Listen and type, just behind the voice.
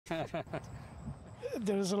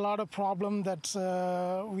There is a lot of problem that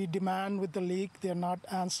we demand with the league. They're not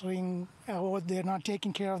answering or they're not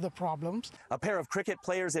taking care of the problems. A pair of cricket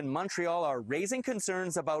players in Montreal are raising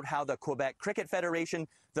concerns about how the Quebec Cricket Federation,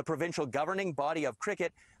 the provincial governing body of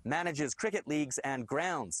cricket, manages cricket leagues and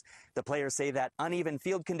grounds. The players say that uneven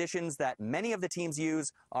field conditions that many of the teams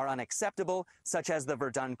use are unacceptable, such as the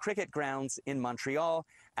Verdun cricket grounds in Montreal,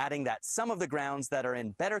 adding that some of the grounds that are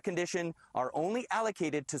in better condition are only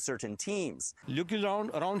allocated to certain teams. Looking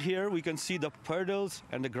around here, we can see the puddles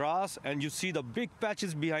and the grass, and you see the big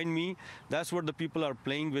patches behind me. That's what the people are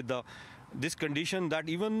playing with this condition, that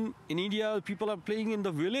even in India, people are playing in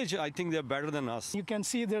the village. I think they're better than us. You can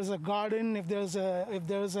see there's a garden. If there's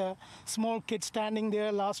a small kid standing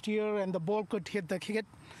there last year and the ball could hit the kid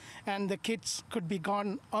and the kids could be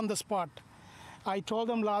gone on the spot. I told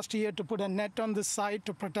them last year to put a net on the side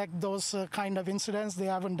to protect those kind of incidents. They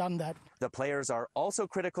haven't done that. The players are also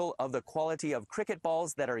critical of the quality of cricket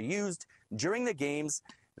balls that are used during the games.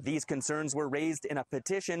 These concerns were raised in a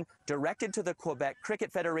petition directed to the Quebec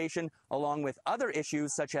Cricket Federation, along with other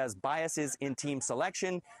issues such as biases in team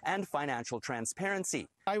selection and financial transparency.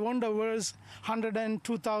 I wonder where's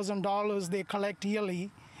 $102,000 they collect yearly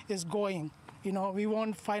is going. You know, we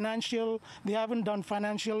want financial, they haven't done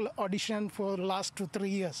financial audition for the last 2-3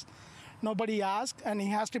 years. Nobody asked, and it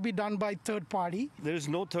has to be done by third party. There is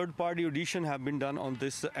no third party audition have been done on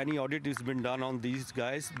this. Any audit has been done on these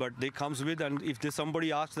guys, but they comes with, and if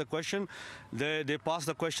somebody asks the question, they pass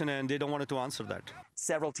the question and they don't want to answer that.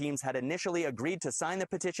 Several teams had initially agreed to sign the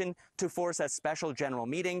petition to force a special general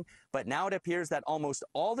meeting, but now it appears that almost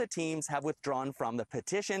all the teams have withdrawn from the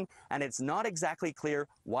petition, and it's not exactly clear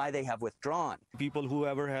why they have withdrawn. People,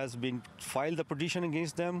 whoever has been filed the petition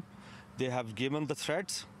against them, they have given the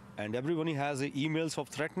threats, and everybody has emails of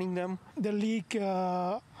threatening them. The league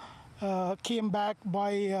came back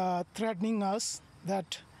by threatening us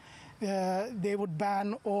that they would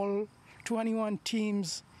ban all 21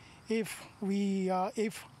 teams if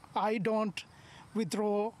I don't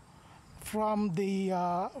withdraw from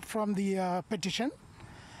the petition,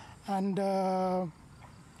 and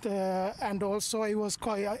also it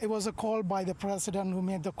was a call by the president who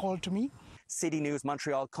made the call to me. City News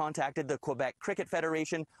Montreal contacted the Quebec Cricket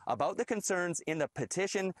Federation about the concerns in the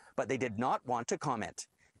petition, but they did not want to comment.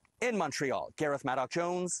 In Montreal, Gareth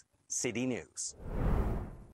Madoc-Jones, City News.